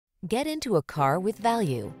Get into a car with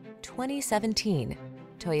value. 2017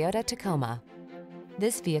 Toyota Tacoma.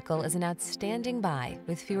 This vehicle is an outstanding buy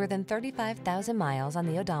with fewer than 35,000 miles on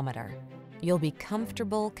the odometer. You'll be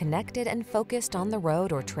comfortable, connected, and focused on the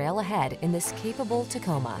road or trail ahead in this capable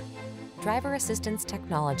Tacoma. Driver assistance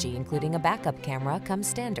technology, including a backup camera, comes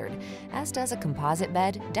standard, as does a composite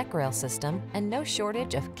bed, deck rail system, and no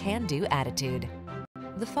shortage of can-do attitude.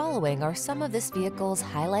 The following are some of this vehicle's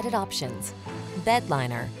highlighted options: bed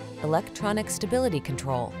liner, electronic stability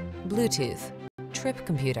control, Bluetooth, trip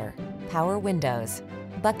computer, power windows,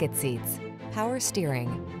 bucket seats, power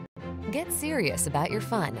steering. Get serious about your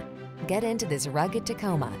fun. Get into this rugged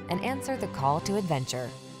Tacoma and answer the call to adventure.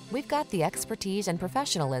 We've got the expertise and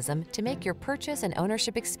professionalism to make your purchase and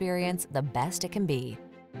ownership experience the best it can be.